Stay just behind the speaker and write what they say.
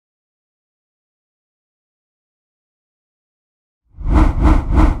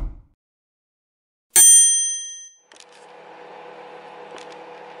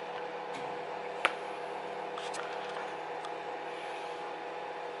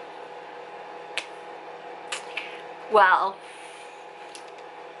Well,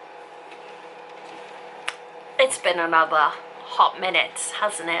 it's been another hot minute,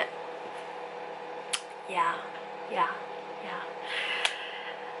 hasn't it? Yeah.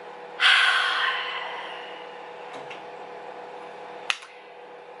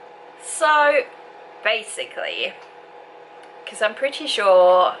 So, basically, because I'm pretty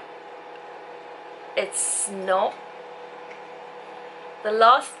sure it's not... The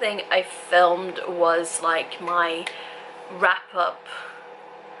last thing I filmed was like my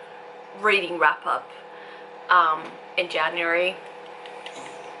reading wrap-up in January.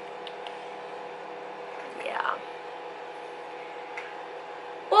 Yeah.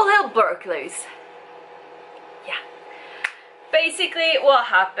 All hell broke loose. Yeah. Basically, what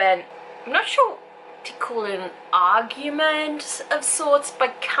happened, I'm not sure to call it an argument of sorts,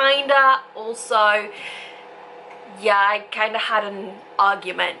 but kinda also, yeah, I kinda had an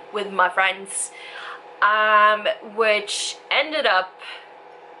argument with my friends, which ended up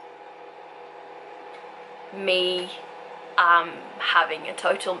me having a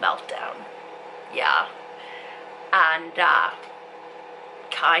total meltdown. Yeah. And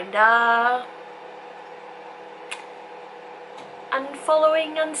kinda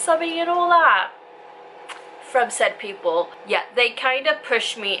unfollowing, unsubbing and all that from said people. Yeah, they kind of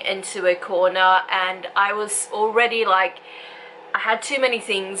pushed me into a corner, and I was already like, I had too many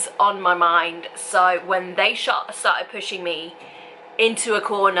things on my mind, so when they started pushing me into a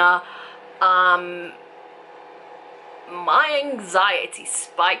corner, my anxiety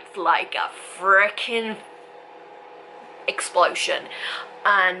spiked like a freaking explosion,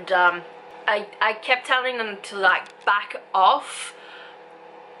 and I kept telling them to like back off,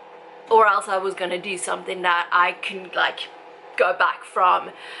 or else I was gonna do something that I can like go back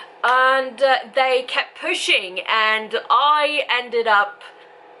from, and they kept pushing, and I ended up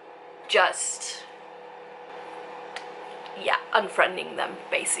just, yeah, unfriending them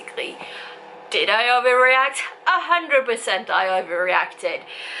basically. Did I overreact? 100% I overreacted.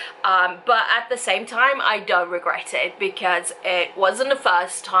 But at the same time, I don't regret it, because it wasn't the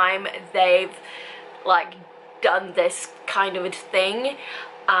first time they've like done this kind of a thing,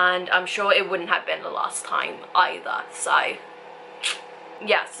 and I'm sure it wouldn't have been the last time either. So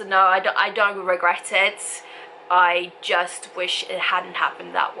yeah, so no, I don't regret it. I just wish it hadn't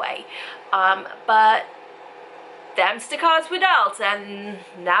happened that way. But them's the cards were dealt, and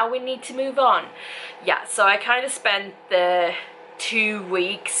now we need to move on. Yeah, so I kind of spent the 2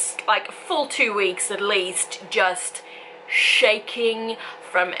 weeks, like a full 2 weeks at least, just shaking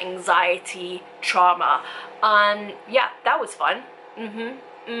from anxiety trauma, and yeah, that was fun.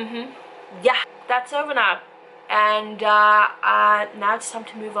 Yeah, that's over now, and now it's time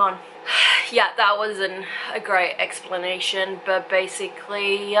to move on. Yeah, that wasn't a great explanation, but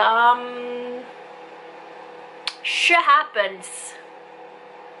basically shit happens,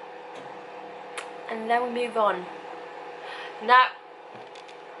 and then we move on. Now,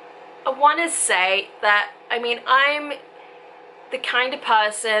 I want to say that, I mean, I'm the kind of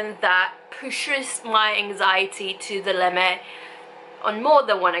person that pushes my anxiety to the limit on more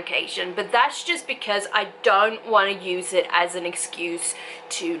than one occasion, but that's just because I don't want to use it as an excuse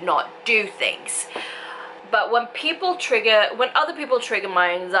to not do things. But when other people trigger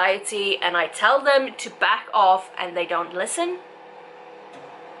my anxiety and I tell them to back off and they don't listen,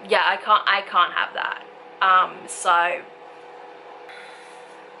 yeah, I can't have that.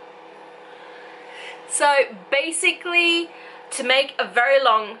 So basically, to make a very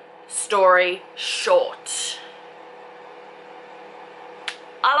long story short,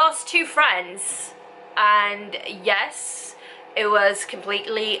 I lost 2 friends, and yes, it was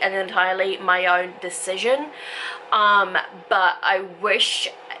completely and entirely my own decision, but I wish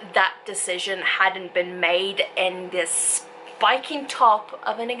that decision hadn't been made in this spiking top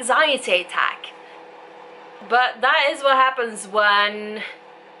of an anxiety attack. But that is what happens when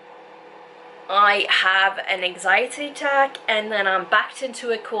I have an anxiety attack, and then I'm backed into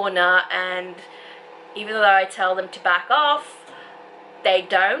a corner, and even though I tell them to back off, they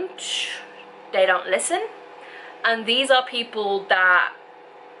don't listen. And these are people that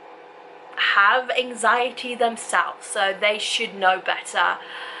have anxiety themselves, so they should know better.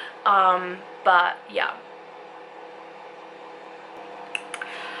 But yeah.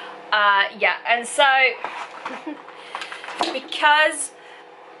 Yeah, and so because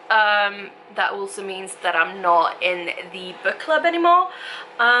that also means that I'm not in the book club anymore,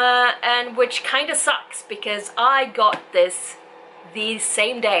 and which kind of sucks, because I got this the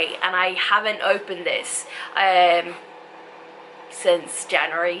same day and I haven't opened this since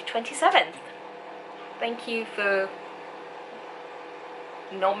January 27th. Thank you for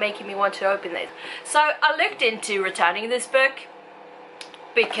not making me want to open this. So I looked into returning this book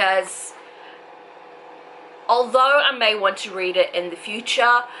because although I may want to read it in the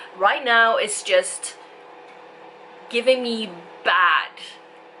future, right now it's just giving me bad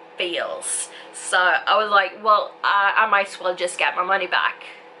feels. So I was like, well, I might as well just get my money back.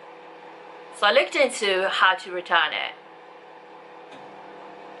 So I looked into how to return it.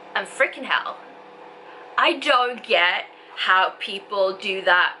 And freaking hell, I don't get how people do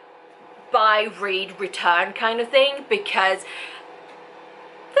that buy, read, return kind of thing, because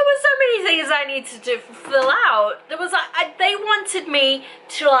there were so many things I needed to fill out. There was they wanted me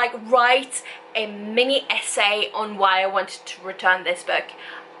to like write a mini essay on why I wanted to return this book,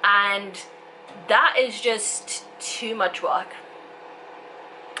 and that is just too much work.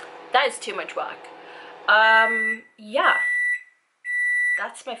 That is too much work. Yeah,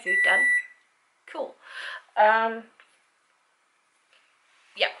 that's my food done. Cool.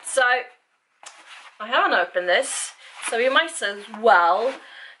 Yeah, so I haven't opened this, so we might as well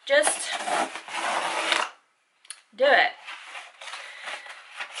just do it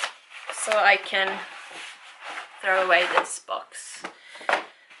so I can throw away this box.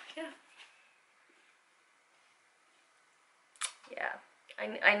 Yeah,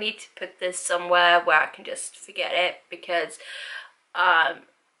 I need to put this somewhere where I can just forget it, because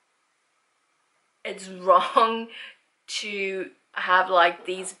it's wrong to have like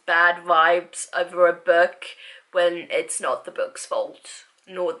these bad vibes over a book when it's not the book's fault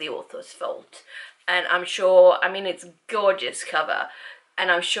nor the author's fault. And I'm sure, I mean, it's a gorgeous cover,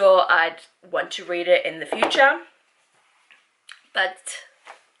 and I'm sure I'd want to read it in the future, but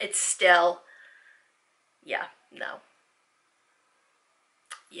it's still, yeah, no.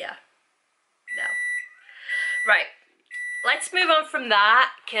 Yeah, no. Right, let's move on from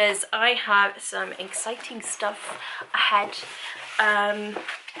that, because I have some exciting stuff ahead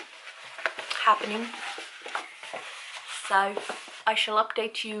happening. So I shall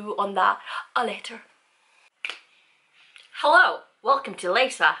update you on that later. Hello, welcome to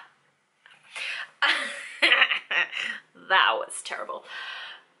later. That was terrible.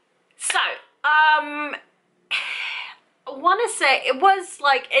 So, I want to say it was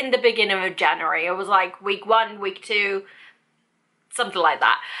like in the beginning of January. It was like week 1, week 2, something like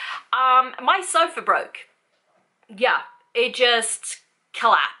that. My sofa broke. Yeah, it just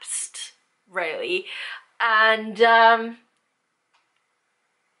collapsed, really. And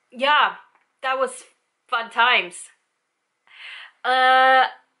yeah, that was fun times. And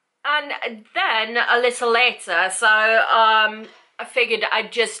then a little later, so I figured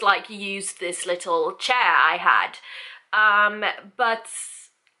I'd just like use this little chair I had. But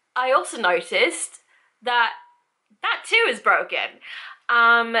I also noticed that that too is broken,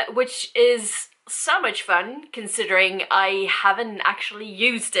 which is so much fun considering I haven't actually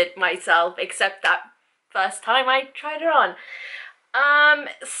used it myself except that first time I tried it on.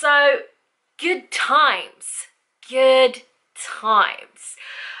 So good times, good times.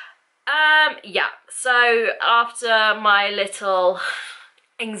 Yeah, so after my little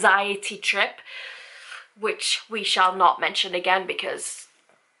anxiety trip, which we shall not mention again because,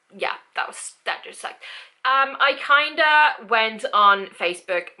 yeah, that just sucked. I kinda went on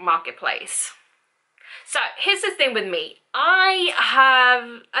Facebook Marketplace. So here's the thing with me. I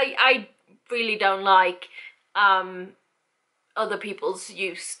really don't like other people's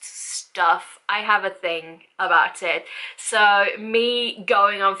used stuff. I have a thing about it. So me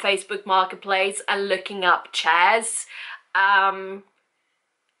going on Facebook Marketplace and looking up chairs,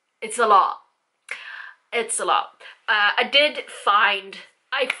 it's a lot. It's a lot. I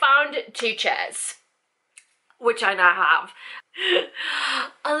found 2 chairs, which I now have.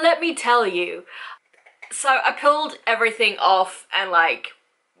 And let me tell you, so I pulled everything off and like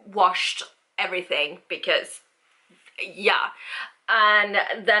washed everything because, yeah. And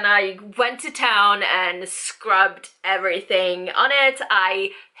then I went to town and scrubbed everything on it.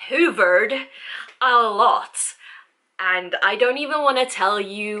 I hoovered a lot. And I don't even want to tell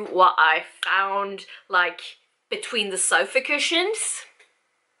you what I found, like, between the sofa cushions.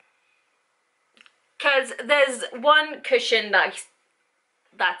 Because there's one cushion that's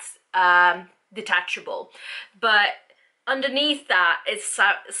detachable. But underneath that is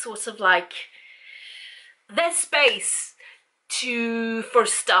sort of like, there's space for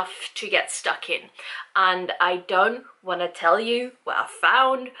stuff to get stuck in. And I don't want to tell you what I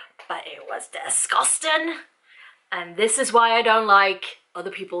found, but it was disgusting. And this is why I don't like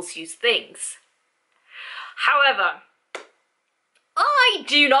other people's used things. However, I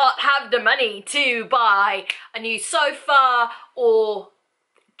do not have the money to buy a new sofa or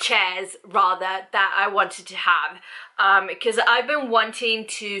chairs rather that I wanted to have, because I've been wanting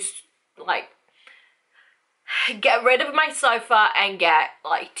to like get rid of my sofa and get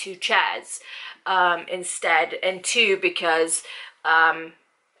like 2 chairs instead, and 2 because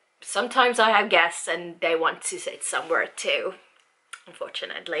sometimes I have guests and they want to sit somewhere too,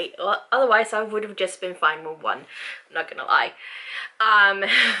 unfortunately. Otherwise I would have just been fine with 1, I'm not gonna lie.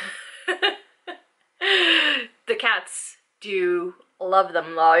 The cats do love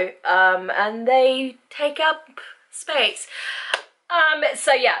them though, and they take up space.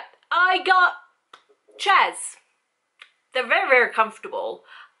 So yeah, I got chairs. They're very, very comfortable.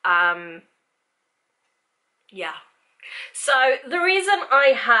 Yeah. So the reason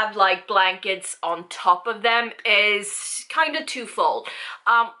I have like blankets on top of them is kind of twofold.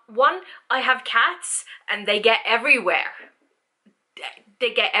 1, I have cats and they get everywhere.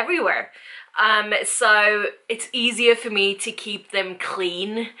 They get everywhere. So it's easier for me to keep them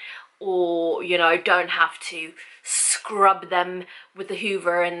clean, or, you know, don't have to scrub them with the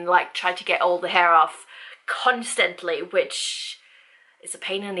Hoover and like try to get all the hair off constantly, which is a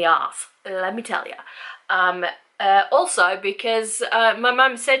pain in the ass, let me tell you. Also because my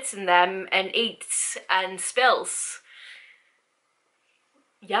mum sits in them and eats and spills.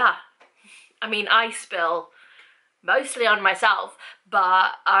 Yeah, I mean, I spill mostly on myself,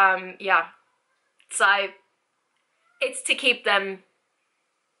 but yeah, so it's to keep them,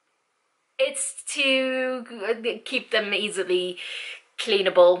 it's to keep them easily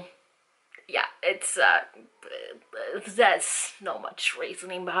cleanable. Yeah, it's there's not much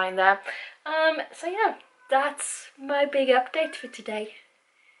reasoning behind that. So yeah, that's my big update for today.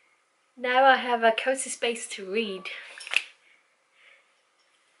 Now I have a cozy space to read,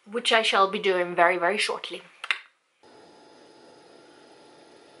 which I shall be doing very, very shortly.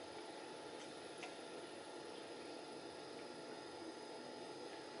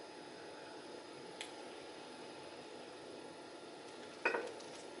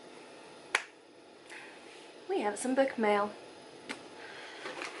 We have some book mail.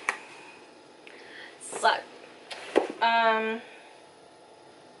 So, I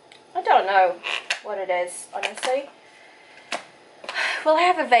don't know what it is, honestly. Well, I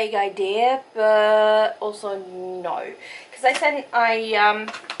have a vague idea, but also no, because I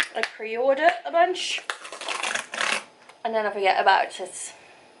pre-ordered a bunch and then I forget about it.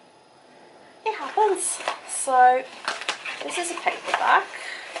 It happens. So this is a paperback.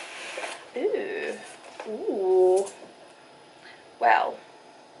 Ooh. Ooh. Well.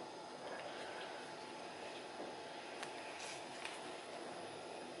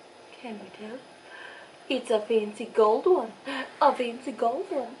 Can you tell? It's a fancy gold one. A fancy gold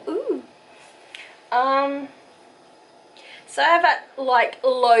one. Ooh. So I've had like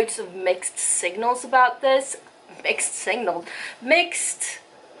loads of mixed signals about this. Mixed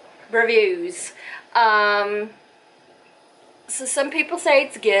reviews. So some people say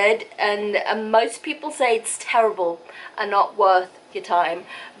it's good, and most people say it's terrible and not worth your time.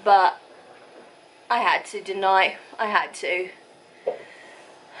 But I had to deny. I had to.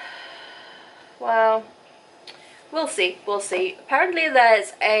 Well, we'll see. We'll see. Apparently,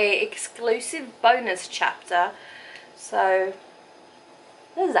 there's a exclusive bonus chapter. So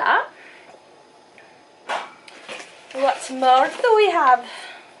there's that. What more do we have?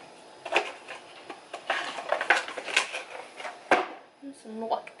 Let's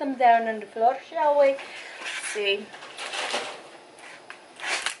knock them down on the floor, shall we? Let's see.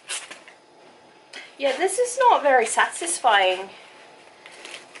 Yeah, this is not very satisfying.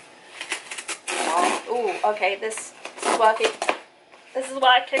 Oh, okay, this is working. This is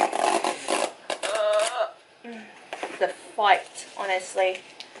working. The fight, honestly.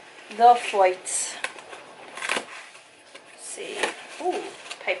 The fight. Let's see. Ooh,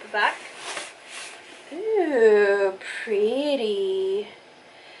 paperback. Ooh, pretty.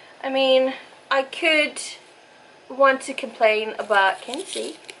 I mean, I could want to complain about, can you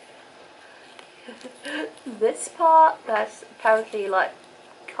see? This part that's apparently like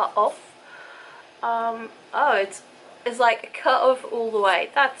cut off. Oh, it's like cut off all the way.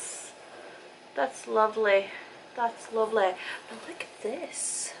 That's lovely. That's lovely. But look at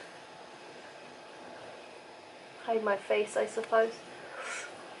this. Hide my face, I suppose.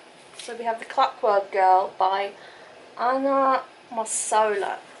 So we have The Clockwork Girl by Anna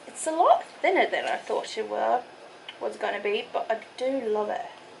Massola. It's a lot thinner than I thought it was going to be, but I do love it.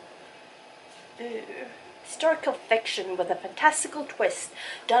 Ooh. Historical fiction with a fantastical twist,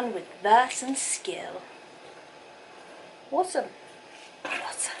 done with verse and skill. Awesome.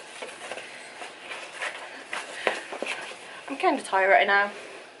 Awesome. I'm kind of tired right now.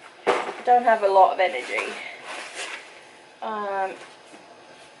 I don't have a lot of energy.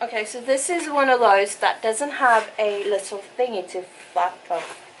 Okay, so this is one of those that doesn't have a little thingy to flap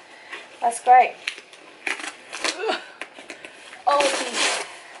off. That's great.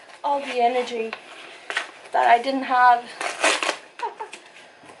 All the energy that I didn't have.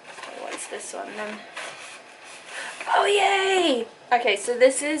 What's this one then? Oh yay! Okay, so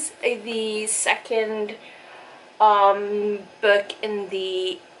this is the second book in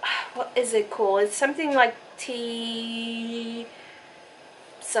the, what is it called? It's something like tea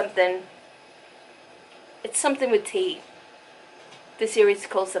something. It's something with tea. The series is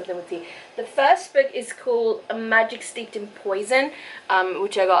called something with tea. The first book is called A Magic Steeped in Poison,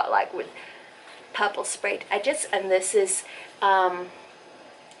 which I got like with purple sprayed edges, and this is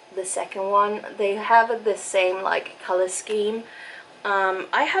the second one. They have the same like color scheme.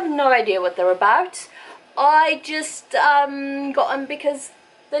 I have no idea what they're about. I just got them because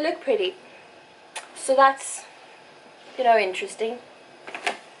they look pretty, so that's, you know, interesting.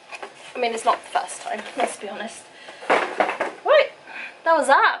 I mean, it's not the first time, let's be honest. Right, that was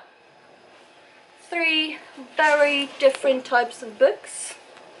that. 3 very different types of books,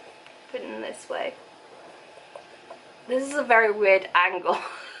 put in this way. This is a very weird angle.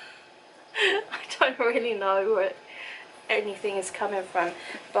 I don't really know where anything is coming from,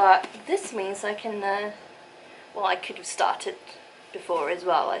 but this means I can, well, I could have started before as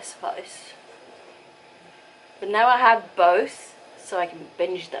well, I suppose. But now I have both, so I can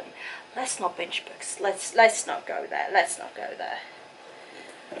binge them. Let's not binge books. Let's not go there. Let's not go there.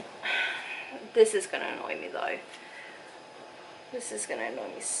 This is gonna annoy me though. This is gonna annoy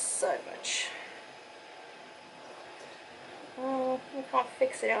me so much. Oh, I can't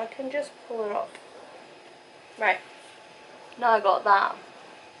fix it. I can just pull it off. Right. Now I got that.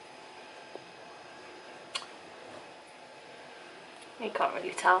 You can't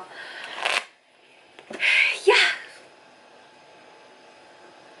really tell. Yeah.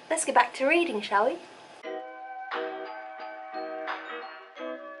 Let's get back to reading, shall we?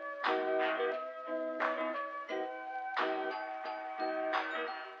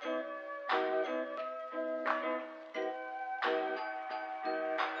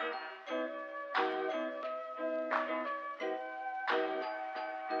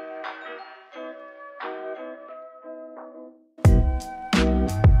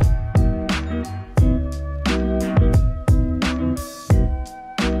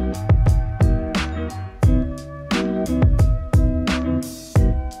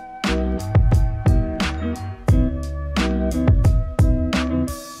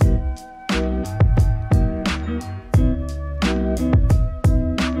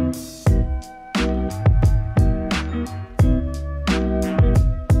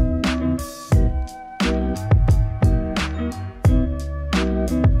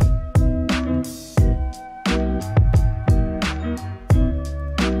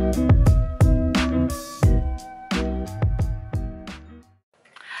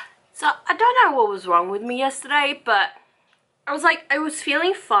 So I don't know what was wrong with me yesterday, but I was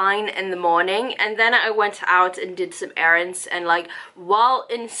feeling fine in the morning, and then I went out and did some errands, and like while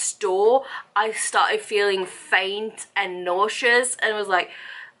in store I started feeling faint and nauseous, and I was like,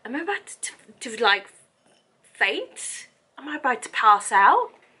 am I about to like faint? Am I about to pass out?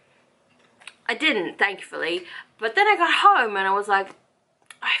 I didn't, thankfully, but then I got home and I was like,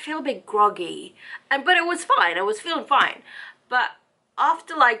 I feel a bit groggy, but it was fine. I was feeling fine. But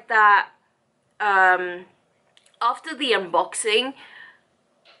after like that, after the unboxing,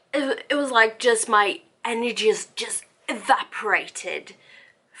 it was like just my energy just evaporated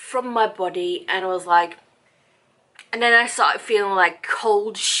from my body, and I was like, and then I started feeling like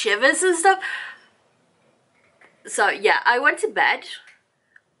cold shivers and stuff. So yeah, I went to bed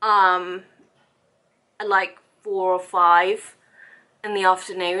at like 4 or 5 in the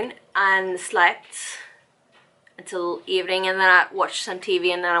afternoon and slept until evening, and then I watched some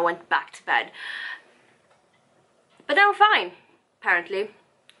TV, and then I went back to bed. But now I'm fine, apparently.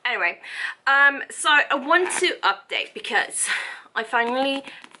 Anyway, so I want to update because I finally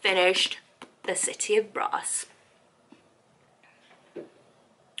finished The City of Brass.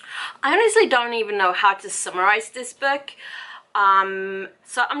 I honestly don't even know how to summarize this book.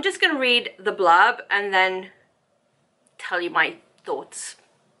 So I'm just gonna read the blurb and then tell you my thoughts.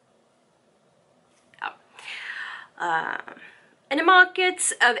 In the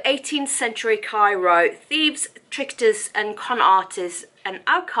markets of 18th century Cairo, thieves, tricksters and con artists and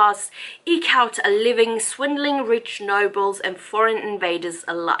outcasts eke out a living, swindling rich nobles and foreign invaders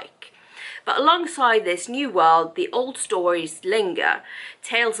alike. But alongside this new world, the old stories linger.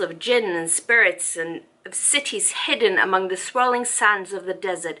 Tales of jinn and spirits and of cities hidden among the swirling sands of the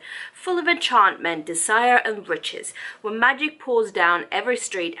desert, full of enchantment, desire and riches, where magic pours down every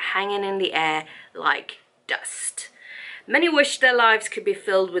street, hanging in the air like dust. Many wish their lives could be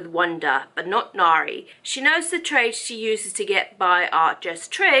filled with wonder, but not Nari. She knows the trades she uses to get by are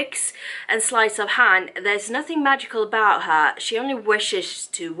just tricks and sleight of hand. There's nothing magical about her. She only wishes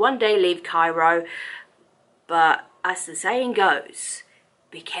to one day leave Cairo. But as the saying goes,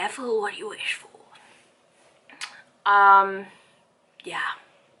 be careful what you wish for. Yeah.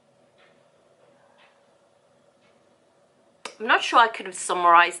 I'm not sure I could have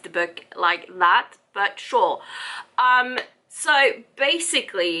summarized the book like that, but sure. So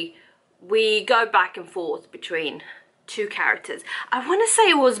basically we go back and forth between two characters. I want to say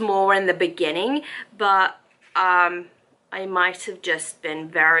it was more in the beginning, but I might have just been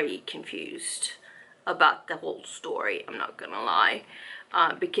very confused about the whole story, I'm not gonna lie,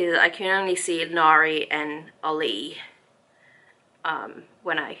 because I can only see Nari and Ali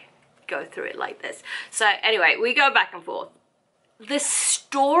when I go through it like this. So anyway, we go back and forth. The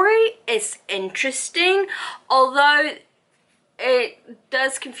story is interesting, although it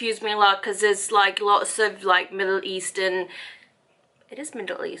does confuse me a lot because there's like lots of like Middle Eastern, it is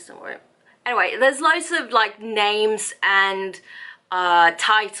Middle Eastern, right? Anyway, there's loads of like names and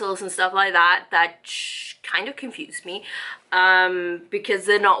titles and stuff like that that kind of confuse me because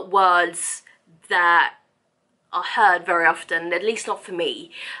they're not words that are heard very often, at least not for me.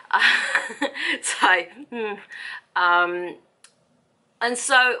 And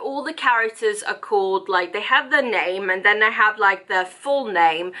so all the characters are called, like, they have their name and then they have like their full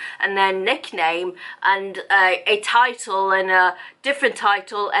name and their nickname and a title and a different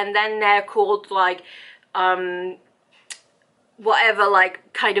title, and then they're called like whatever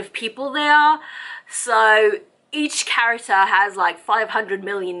like kind of people they are. So each character has like 500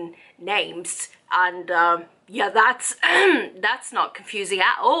 million names, and yeah, that's that's not confusing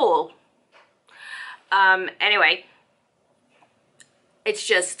at all. Anyway, it's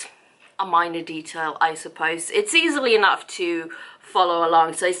just a minor detail, I suppose. It's easily enough to follow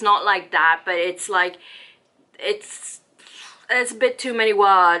along, so it's not like that, but it's like it's a bit too many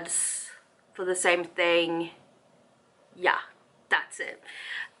words for the same thing. Yeah, that's it.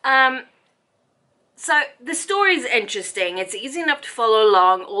 So the story is interesting. It's easy enough to follow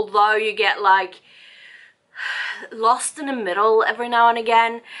along, although you get like lost in the middle every now and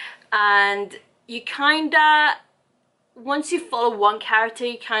again, and you kinda, once you follow one character,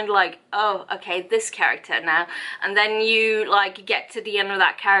 you kind of like, oh, okay, this character now, and then you like get to the end of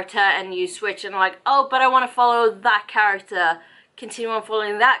that character and you switch and like, oh, but I want to follow that character, continue on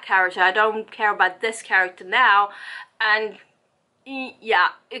following that character, I don't care about this character now, and yeah,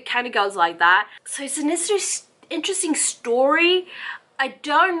 it kind of goes like that. So it's an interesting story. I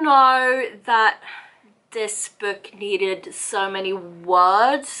don't know that this book needed so many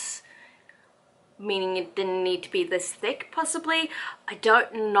words, meaning it didn't need to be this thick, possibly. I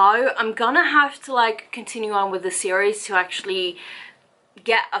don't know. I'm gonna have to like continue on with the series to actually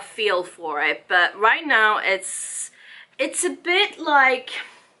get a feel for it, but right now it's a bit like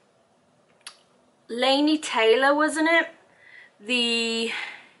Laini Taylor, wasn't it? The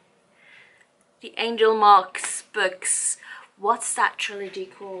Angel Marks books. What's that trilogy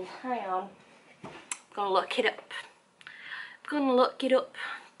called? Hang on, I'm gonna look it up.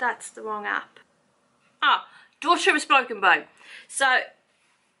 That's the wrong app. Ah, Daughter of a Smoking Bone. So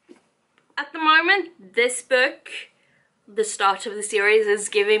at the moment, this book, the start of the series, is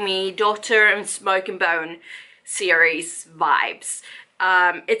giving me Daughter and Smoking Bone series vibes.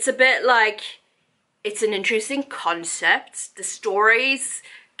 It's a bit like, it's an interesting concept. The story's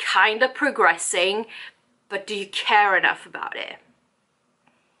kind of progressing, but do you care enough about it?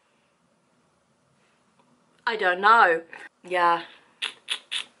 I don't know. Yeah.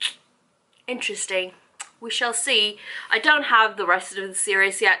 Interesting. We shall see. I don't have the rest of the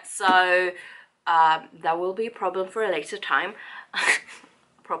series yet, so that will be a problem for a later time.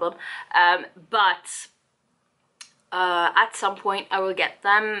 But at some point I will get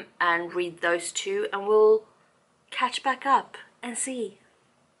them and read those two, and we'll catch back up and see.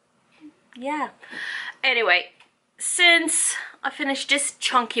 Yeah. Anyway, since I finished this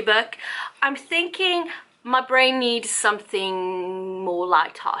chunky book, I'm thinking my brain needs something more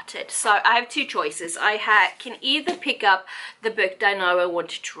light-hearted. So I have two choices. I can either pick up the book that I know I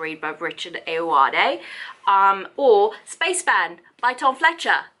wanted to read by Richard Ayoade, or Spaceman by Tom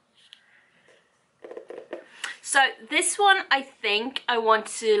Fletcher. So this one, I think I want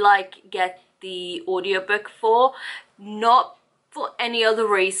to like get the audiobook for, not for any other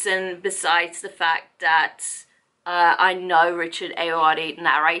reason besides the fact that I know Richard Ayoade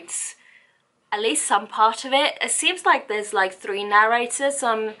narrates at least some part of it. It seems like there's like 3 narrators,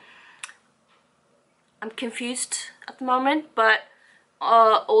 so I'm confused at the moment, but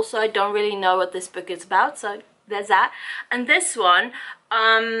also I don't really know what this book is about, so there's that. And this one,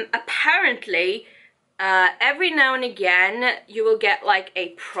 apparently every now and again you will get like a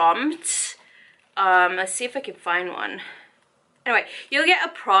prompt. Let's see if I can find one. Anyway, you'll get a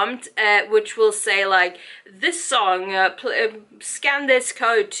prompt which will say like, this song, scan this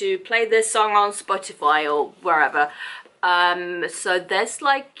code to play this song on Spotify or wherever. So there's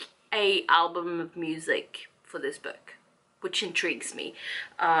like a album of music for this book, which intrigues me.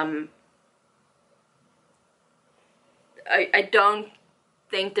 I don't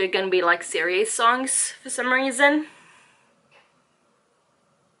think they're gonna be like serious songs for some reason,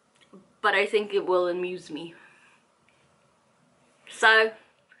 but I think it will amuse me. So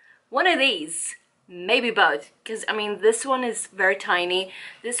one of these, maybe both, because I mean this one is very tiny,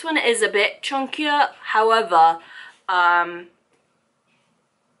 this one is a bit chunkier, however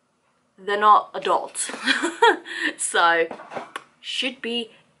they're not adult. So should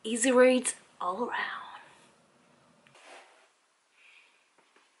be easy reads all around.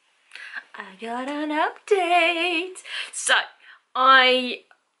 I got an update. So I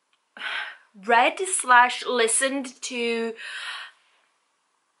read/listened to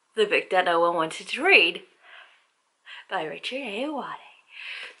the book that no one wanted to read by Richard Ayoade.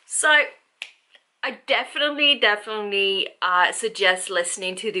 So I definitely suggest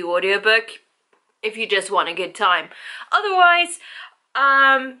listening to the audiobook if you just want a good time. Otherwise,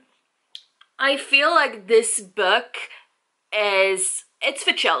 I feel like this book it's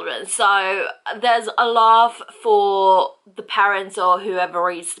for children, so there's a love for the parents or whoever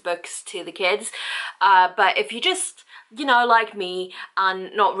reads the books to the kids, but if you just, you know, like me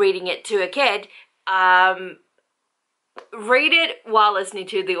and not reading it to a kid, read it while listening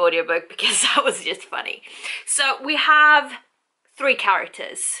to the audiobook, because that was just funny. So we have 3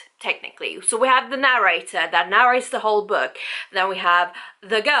 characters technically. So we have the narrator that narrates the whole book, then we have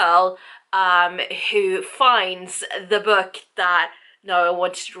the girl who finds the book that no one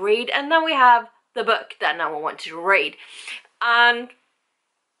wanted to read, and then we have the book that no one wanted to read. And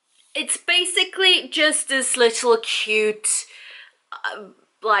it's basically just this little cute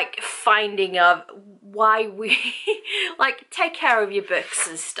like finding of why we like take care of your books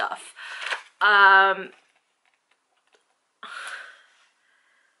and stuff. And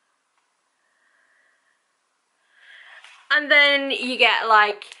then you get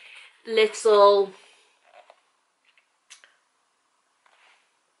like little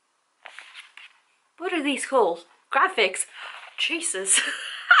what are these called? Graphics. Jesus.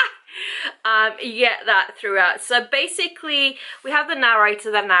 You get that throughout. So basically we have the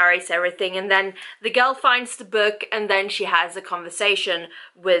narrator that narrates everything, and then the girl finds the book, and then she has a conversation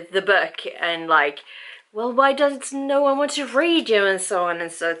with the book and like, well, why does no one want to read you, and so on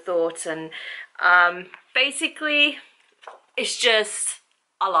and so forth. And basically it's just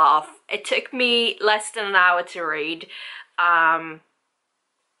a laugh. It took me less than an hour to read.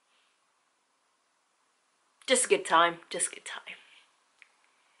 Just a good time, just a good time.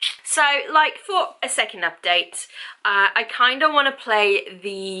 So, like, for a second update, I kind of want to play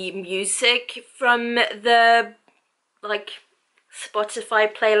the music from the, like, Spotify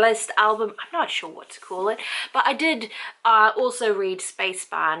playlist album. I'm not sure what to call it, but I did also read Space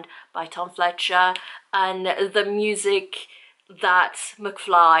Band by Tom Fletcher, and the music that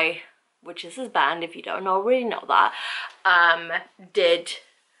McFly, which is his band, if you don't already know that, did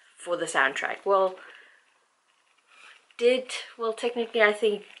for the soundtrack. Well, technically I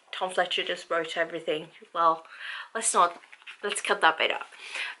think Tom Fletcher just wrote everything. Well, let's cut that bit out.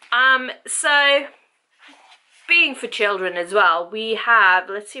 So being for children as well, we have,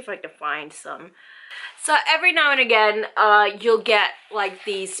 let's see if I can find some. So every now and again you'll get like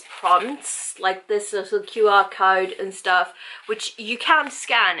these prompts, like this little QR code and stuff, which you can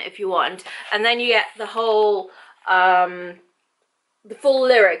scan if you want, and then you get the whole the full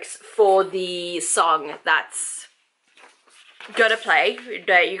lyrics for the song that's gonna play,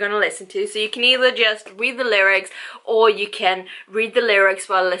 that you're gonna listen to. So you can either just read the lyrics, or you can read the lyrics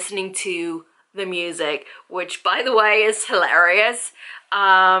while listening to the music, which by the way is hilarious.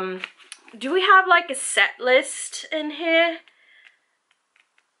 Do we have like a set list in here?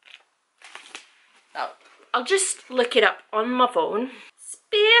 Oh, I'll just look it up on my phone.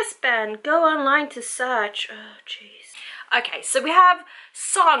 Space Band, go online to search. Oh jeez. Okay, so we have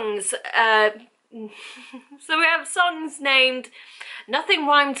songs. So we have songs named Nothing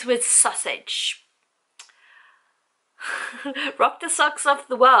Rhymes with Sausage. Rock the Socks Off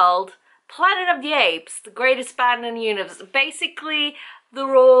the World, Planet of the Apes, the greatest band in the universe. Basically,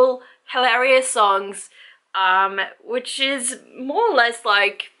 they're all hilarious songs, which is more or less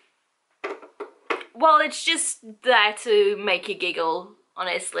like, well, it's just there to make you giggle,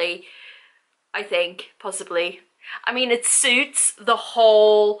 honestly. I think, possibly. I mean, it suits the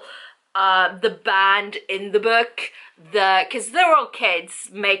whole, the band in the book, because they're all kids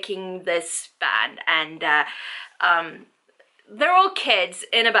making this band, and they're all kids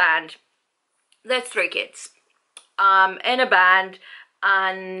in a band. There's 3 kids in a band,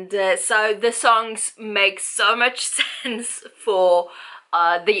 and so the songs make so much sense for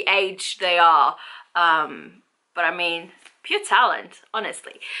the age they are. But I mean, pure talent,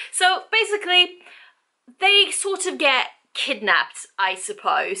 honestly. So basically, they sort of get kidnapped, I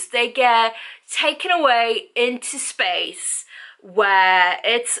suppose. They get taken away into space, where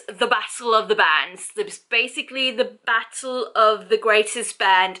it's the battle of the bands. It's basically the battle of the greatest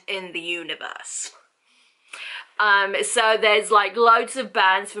band in the universe. So there's like loads of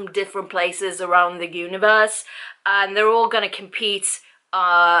bands from different places around the universe, and they're all gonna compete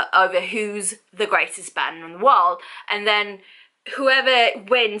over who's the greatest band in the world, and then whoever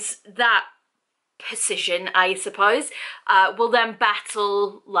wins that position, I suppose, will then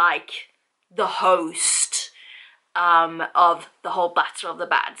battle like the host of the whole battle of the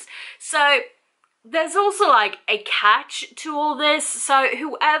bands. So there's also like a catch to all this. So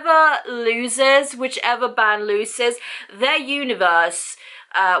whoever loses, whichever band loses, their universe,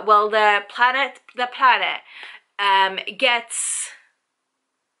 well, their planet gets,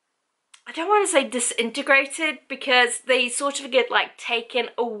 I don't want to say disintegrated, because they sort of get like taken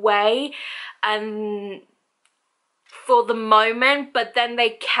away and for the moment, but then they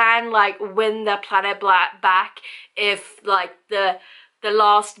can like win their planet back if like the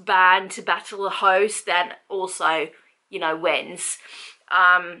last band to battle the host then also, you know, wins.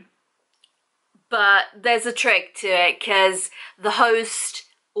 But there's a trick to it, because the host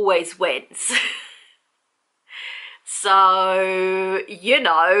always wins. So, you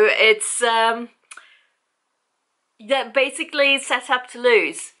know, it's they're basically set up to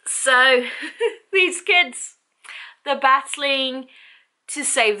lose. So these kids, they're battling to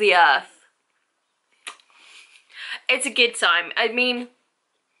save the Earth. It's a good time. I mean,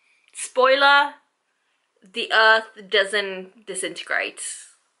 spoiler, the Earth doesn't disintegrate.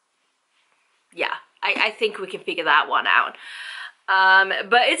 Yeah, I think we can figure that one out.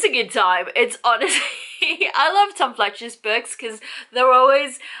 But it's a good time. It's honestly, I love Tom Fletcher's books because they're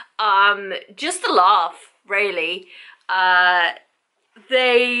always just a laugh, really.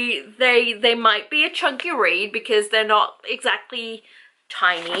 They might be a chunky read because they're not exactly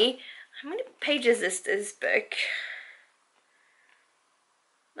tiny. How many pages is this book?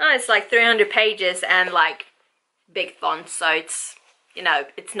 No, it's like 300 pages and like big font, so it's, you know,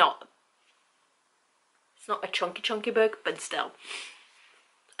 it's not a chunky book, but still.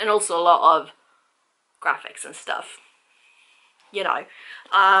 And also a lot of graphics and stuff, you know.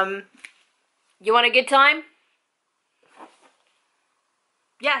 You want a good time?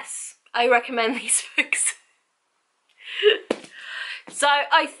 Yes, I recommend these books. So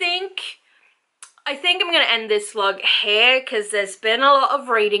I think I'm gonna end this vlog here, because there's been a lot of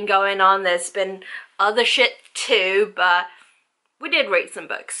reading going on. There's been other shit too, but we did read some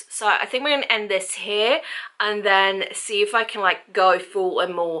books. So I think we're gonna end this here and then see if I can like go for a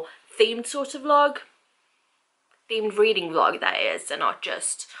more themed sort of vlog. Themed reading vlog, that is, and not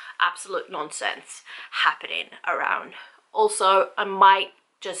just absolute nonsense happening around. Also, I might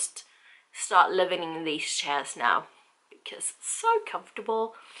just start living in these chairs now because it's so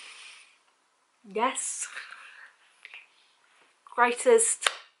comfortable. Yes. Greatest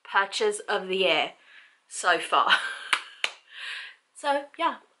purchase of the year so far. So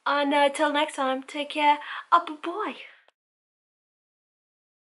yeah, and till next time, take care. Up a boy.